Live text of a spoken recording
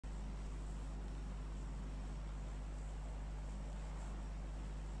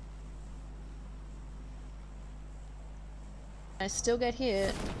I still get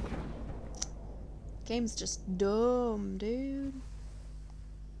hit. Game's just dumb, dude.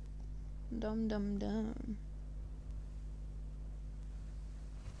 Dumb, dumb, dumb.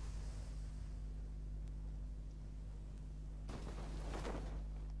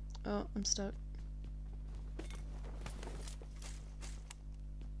 Oh, I'm stuck.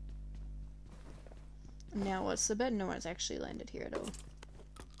 Now what's the bet? No one's actually landed here at all.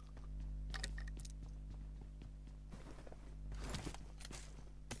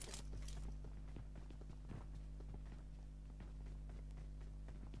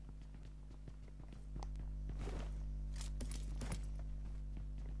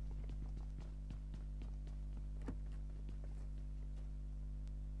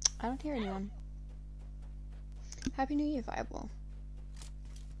 I don't hear anyone. Happy New Year, Fireball.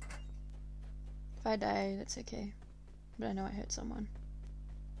 If I die, that's okay. But I know I hurt someone.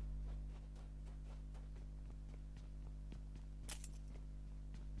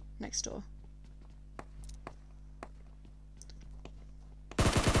 Next door.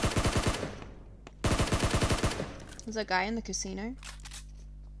 There's a guy in the casino.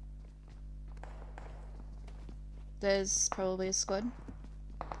 There's probably a squad.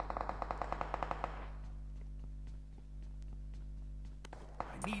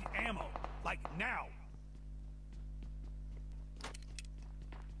 I need ammo, like now.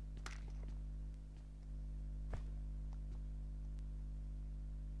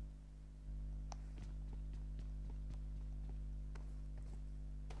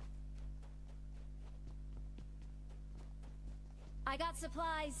 I got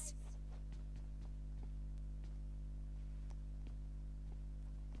supplies.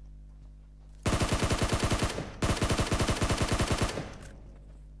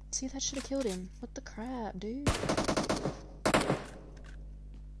 See, that should have killed him. What the crap, dude?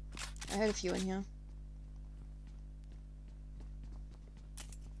 I heard a few in here.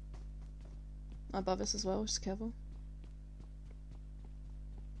 Above us as well, just careful.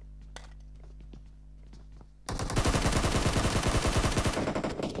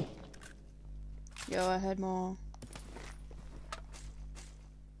 Yo, I heard more.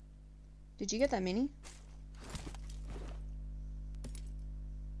 Did you get that mini?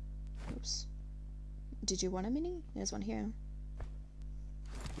 Oops. Did you want a mini? There's one here.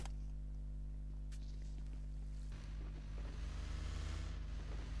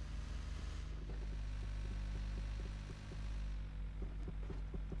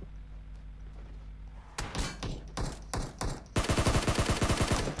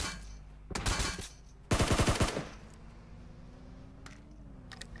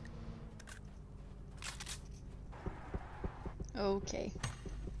 Okay.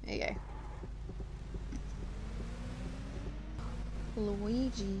 There you go.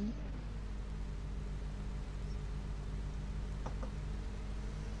 Luigi.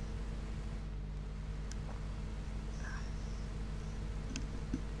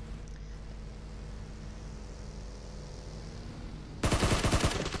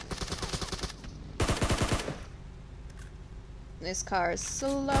 This car is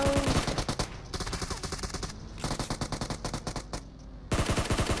slow.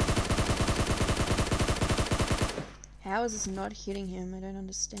 How is this not hitting him? I don't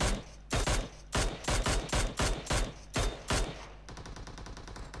understand.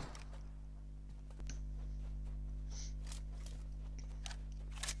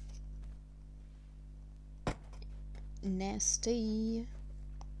 Nasty.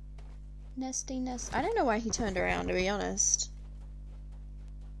 Nasty, nasty. I don't know why he turned around, to be honest.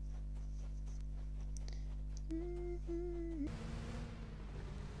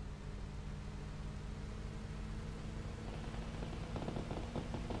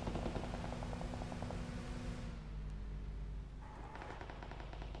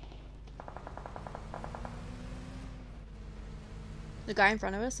 The guy in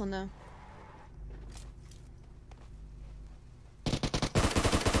front of us on the...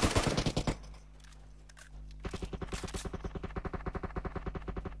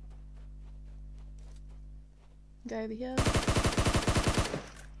 Guy over here.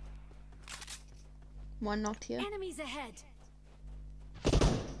 One knocked here. Enemies ahead.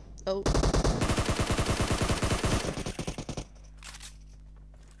 Oh.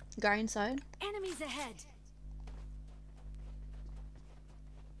 Guy inside. Enemies ahead.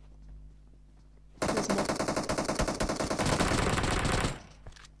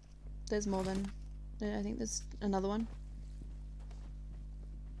 There's more than... I think there's another one.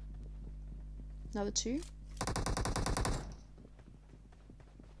 Another two.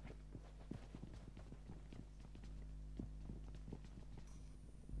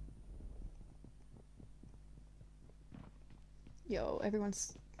 Yo,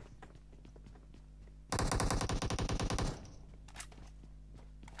 everyone's...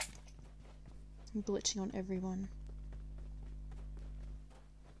 I'm glitching on everyone.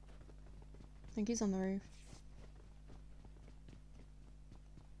 I think he's on the roof.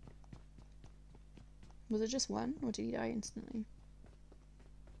 Was it just one, or did he die instantly?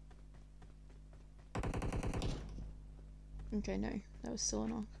 Okay, no, that was still a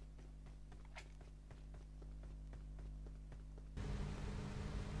knock.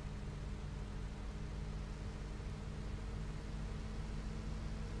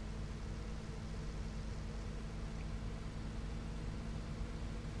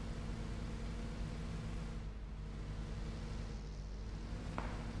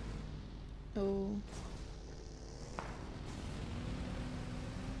 Oh.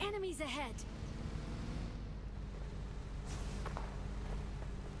 Enemies ahead.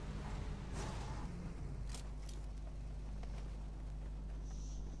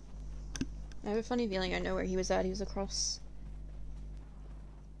 I have a funny feeling I know where he was at. He was across.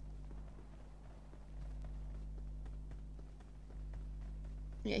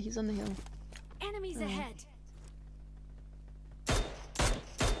 Yeah, he's on the hill. Enemies ahead.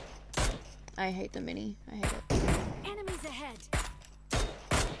 I hate the mini. I hate it. Enemies ahead.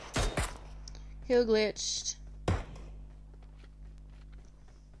 Hill glitched.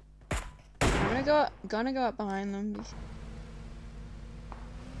 I'm gonna go up behind them.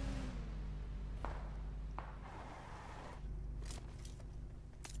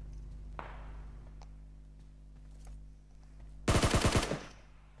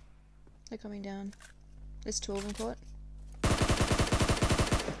 They're coming down. There's two of them caught.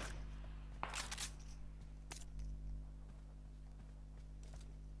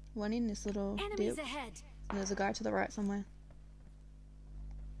 One in this little Enemies dip. ahead. And there's a guy to the right somewhere.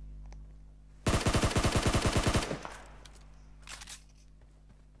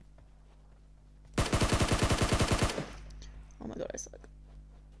 Oh my god, I suck.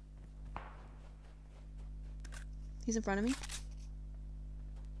 He's in front of me.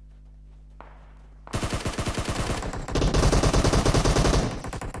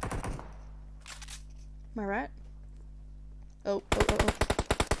 Am I right? Oh.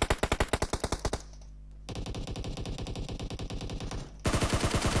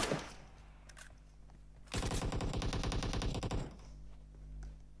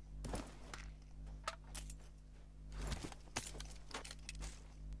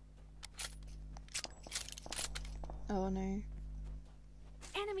 Oh no.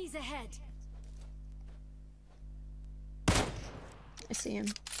 Enemies ahead. I see him.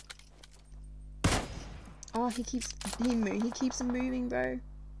 Oh, he keeps moving, bro.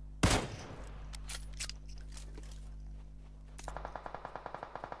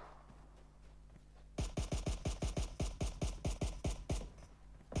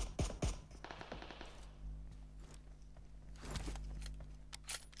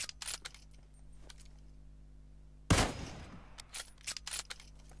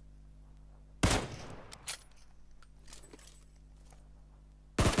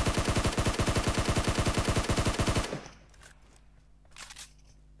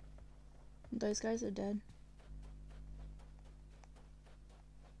 Those guys are dead.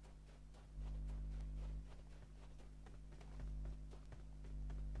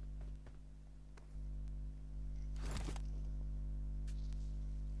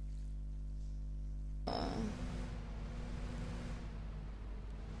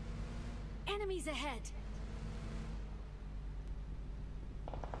 Enemies ahead.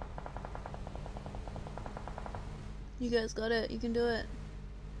 You guys got it. You can do it.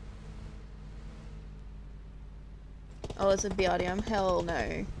 Oh, it's a BRDM. Hell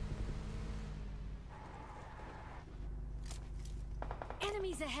no.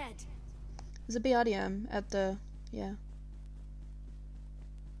 Enemies ahead. There's a BRDM at the... yeah.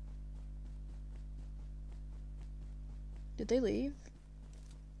 Did they leave?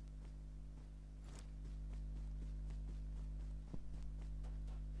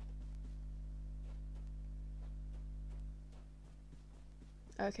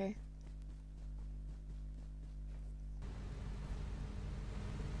 Okay.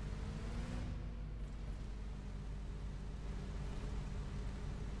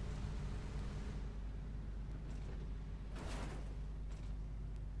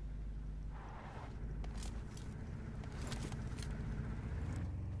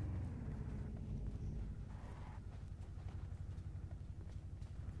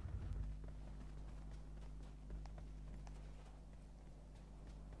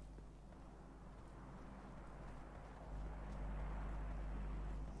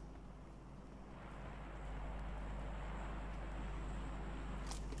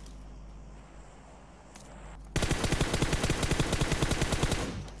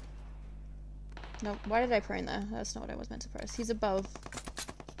 No, why did I prone there? That's not what I was meant to press. He's above.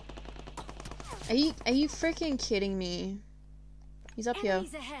 Are you freaking kidding me? He's up here.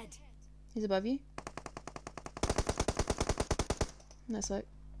 Ahead. He's above you. Nice look.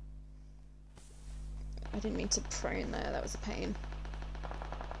 I didn't mean to prone there, that was a pain.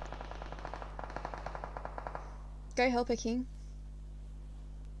 Go help her, King.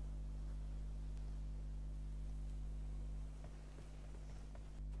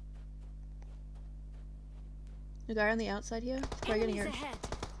 The guy on the outside here? He's probably getting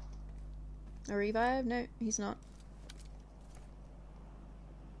a revive? No, he's not.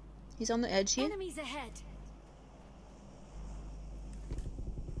 He's on the edge here. Enemies ahead.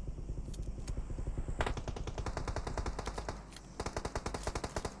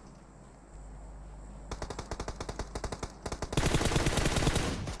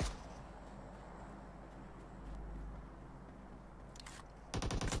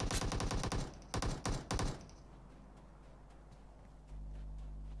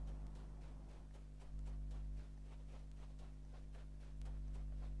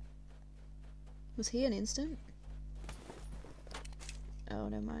 Was he an instant? Oh,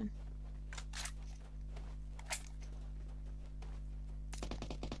 never mind.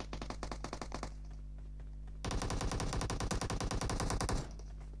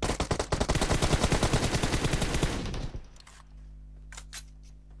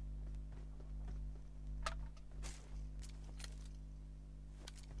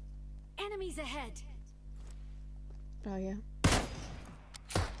 Enemies ahead. Oh, yeah.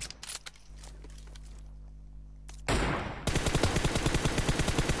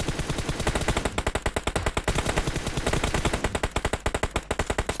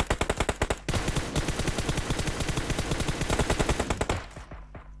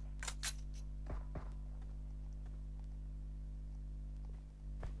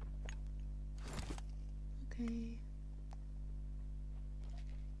 Okay.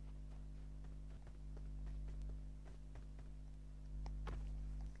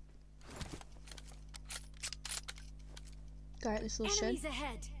 Guy at this little shed. Enemies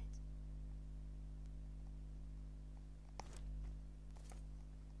ahead.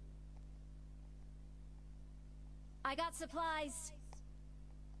 I got supplies.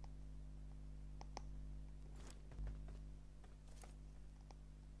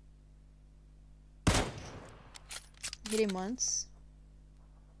 Hit him once.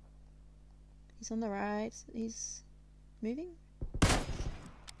 He's on the right. He's moving.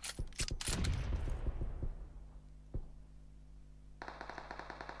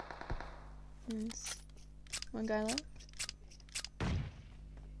 Nice. One guy left.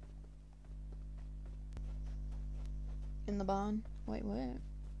 In the barn. Wait, where?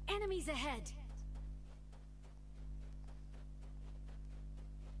 Enemies ahead.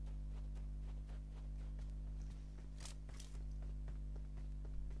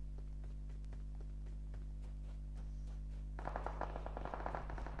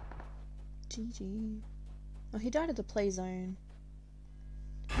 GG. Oh, he died at the play zone.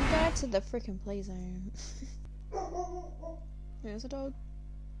 He died to the freaking play zone. There's a dog.